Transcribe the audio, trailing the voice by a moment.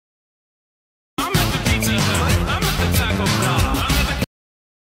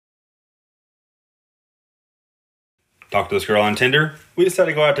Talked to this girl on Tinder. We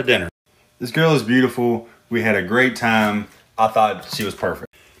decided to go out to dinner. This girl is beautiful. We had a great time. I thought she was perfect.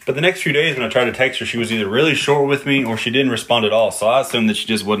 But the next few days when I tried to text her, she was either really short with me or she didn't respond at all. So I assumed that she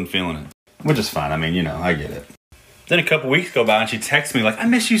just wasn't feeling it. Which is fine. I mean, you know, I get it. Then a couple weeks go by and she texts me like, I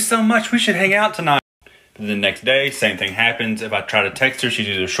miss you so much. We should hang out tonight. But the next day, same thing happens. If I try to text her, she's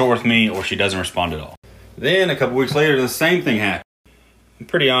either short with me or she doesn't respond at all. Then a couple weeks later, the same thing happened. I'm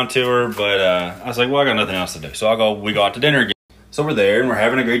pretty onto her, but I was like, well, I got nothing else to do. So we go out to dinner again. So we're there and we're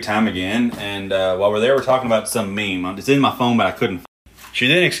having a great time again. And while we're there, we're talking about some meme. It's in my phone, but I couldn't find it. She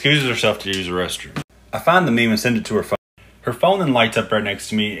then excuses herself to use the restroom. I find the meme and send it to her phone. Her phone then lights up right next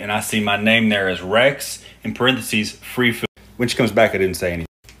to me, and I see my name there as Rex, in parentheses, free food. When she comes back, I didn't say anything.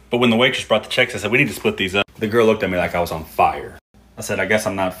 But when the waitress brought the checks, I said, we need to split these up. The girl looked at me like I was on fire. I said, I guess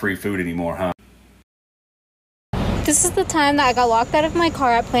I'm not free food anymore, huh? This is the time that I got locked out of my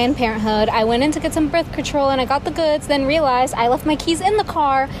car at Planned Parenthood. I went in to get some birth control and I got the goods, then realized I left my keys in the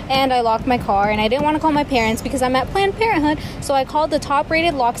car and I locked my car, and I didn't want to call my parents because I'm at Planned Parenthood, so I called the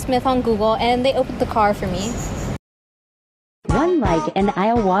top-rated locksmith on Google and they opened the car for me. One like and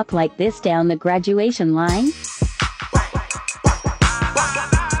I'll walk like this down the graduation line.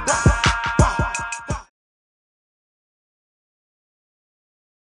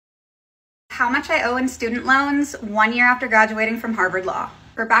 How much I owe in student loans 1 year after graduating from Harvard Law.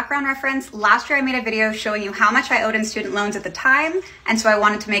 For background reference, last year I made a video showing you how much I owed in student loans at the time, and so I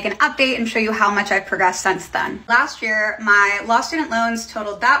wanted to make an update and show you how much I've progressed since then. Last year, my law student loans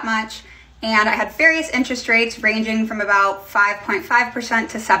totaled that much, and I had various interest rates ranging from about 5.5%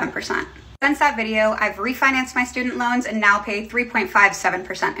 to 7%. Since that video, I've refinanced my student loans and now pay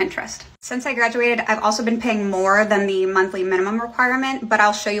 3.57% interest. Since I graduated, I've also been paying more than the monthly minimum requirement, but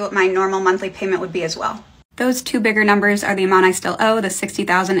I'll show you what my normal monthly payment would be as well. Those two bigger numbers are the amount I still owe, the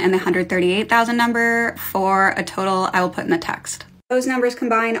 $60,000 and the $138,000 number, for a total I will put in the text. Those numbers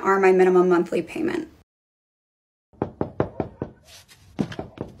combined are my minimum monthly payment.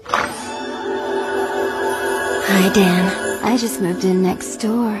 Hi, Dan. I just moved in next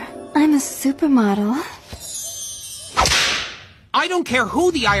door. I'm a supermodel. I don't care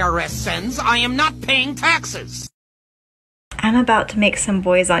who the IRS sends, I am not paying taxes. I'm about to make some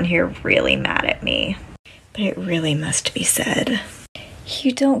boys on here really mad at me, but it really must be said.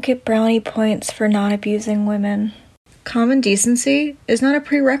 You don't get brownie points for not abusing women. Common decency is not a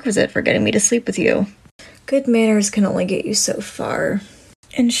prerequisite for getting me to sleep with you. Good manners can only get you so far.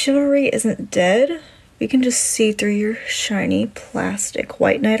 And chivalry isn't dead. We can just see through your shiny plastic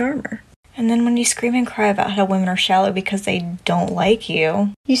white knight armor. And then when you scream and cry about how women are shallow because they don't like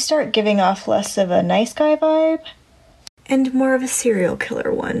you, you start giving off less of a nice guy vibe and more of a serial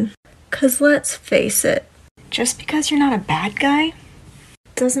killer one. 'Cause let's face it, just because you're not a bad guy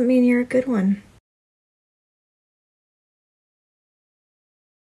doesn't mean you're a good one.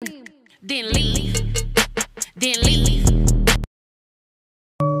 Then leave. Then leave.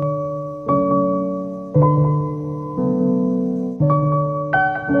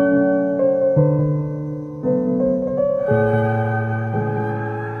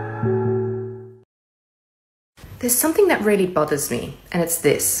 There's something that really bothers me, and it's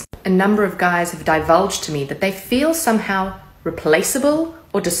this. A number of guys have divulged to me that they feel somehow replaceable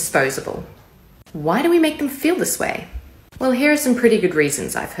or disposable. Why do we make them feel this way? Well, here are some pretty good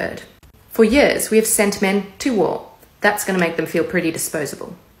reasons I've heard. For years, we have sent men to war. That's going to make them feel pretty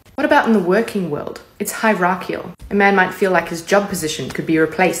disposable. What about in the working world? It's hierarchical. A man might feel like his job position could be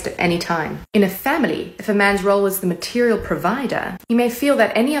replaced at any time. In a family, if a man's role is the material provider, he may feel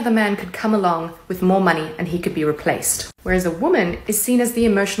that any other man could come along with more money and he could be replaced. Whereas a woman is seen as the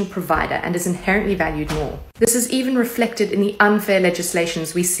emotional provider and is inherently valued more. This is even reflected in the unfair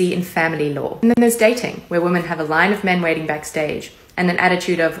legislations we see in family law. And then there's dating, where women have a line of men waiting backstage and an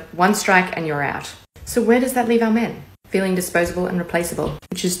attitude of one strike and you're out. So where does that leave our men? Feeling disposable and replaceable,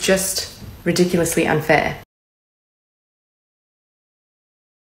 which is just ridiculously unfair.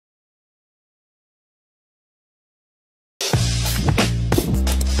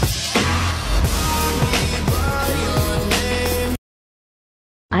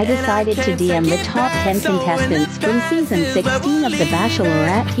 I decided to DM the top 10 contestants from season 16 of The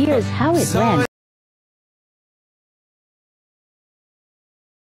Bachelorette. Here's how it went.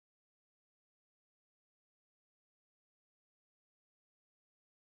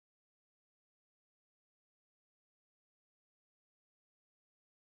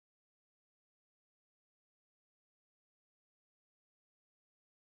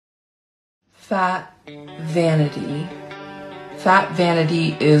 Fat vanity. Fat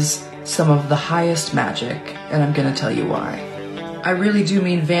vanity is some of the highest magic, and I'm gonna tell you why. I really do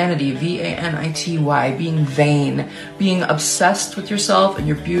mean vanity, V-A-N-I-T-Y, being vain, being obsessed with yourself and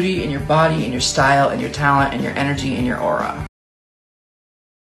your beauty and your body and your style and your talent and your energy and your aura.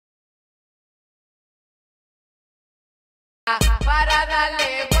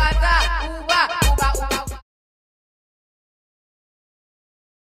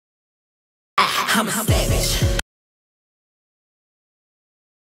 I'm a savage.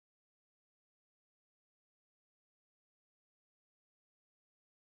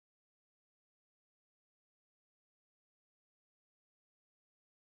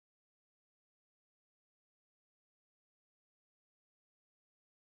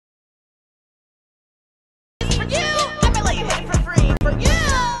 For you, I'm gonna let you hit it for free. For you,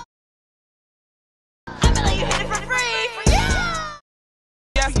 I'm gonna let you hit it for free. For you.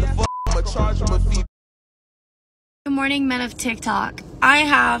 Yes, the fuck, I'ma charge him a fee. Good morning, men of TikTok. I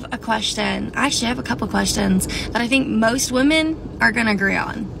have a question. Actually, I have a couple questions that I think most women are gonna agree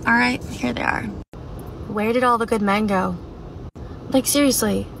on. All right, here they are. Where did all the good men go? Like,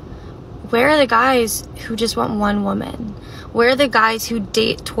 seriously, where are the guys who just want one woman? Where are the guys who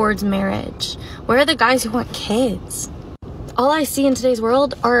date towards marriage? Where are the guys who want kids? All I see in today's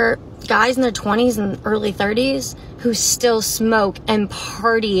world are guys in their 20s and early 30s who still smoke and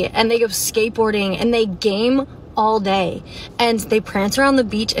party and they go skateboarding and they game all day and they prance around the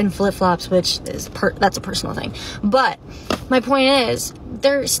beach in flip-flops, which is that's a personal thing. But my point is,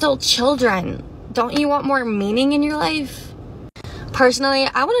 they're still children. Don't you want more meaning in your life? Personally,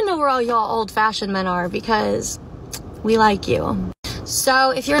 I want to know where all y'all old-fashioned men are because we like you. So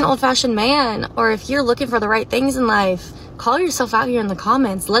if you're an old-fashioned man or if you're looking for the right things in life, call yourself out here in the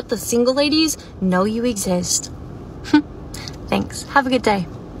comments. Let the single ladies know you exist. Thanks. Have a good day.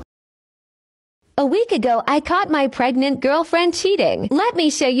 A week ago, I caught my pregnant girlfriend cheating. Let me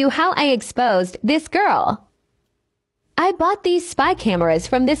show you how I exposed this girl. I bought these spy cameras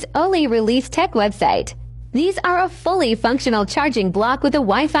from this early release tech website. These are a fully functional charging block with a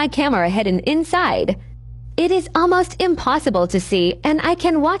Wi-Fi camera hidden inside. It is almost impossible to see, and I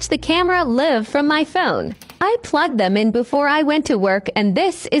can watch the camera live from my phone. I plugged them in before I went to work, and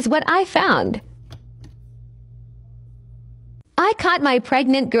this is what I found. I caught my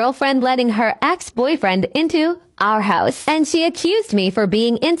pregnant girlfriend letting her ex-boyfriend into our house, and she accused me for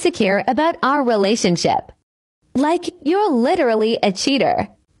being insecure about our relationship. Like, you're literally a cheater.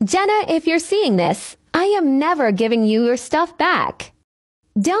 Jenna, if you're seeing this, I am never giving you your stuff back.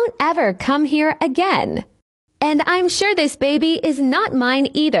 Don't ever come here again. And I'm sure this baby is not mine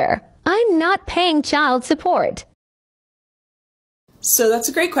either. I'm not paying child support. So that's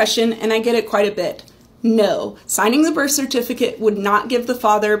a great question, and I get it quite a bit. No, signing the birth certificate would not give the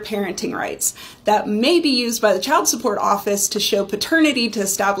father parenting rights. That may be used by the child support office to show paternity to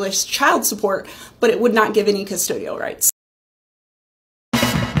establish child support, but it would not give any custodial rights.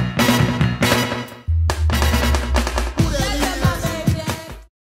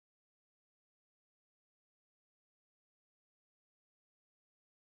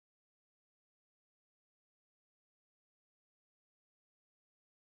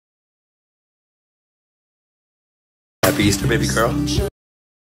 Happy Easter, baby girl.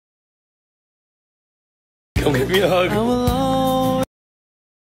 Come give me a hug.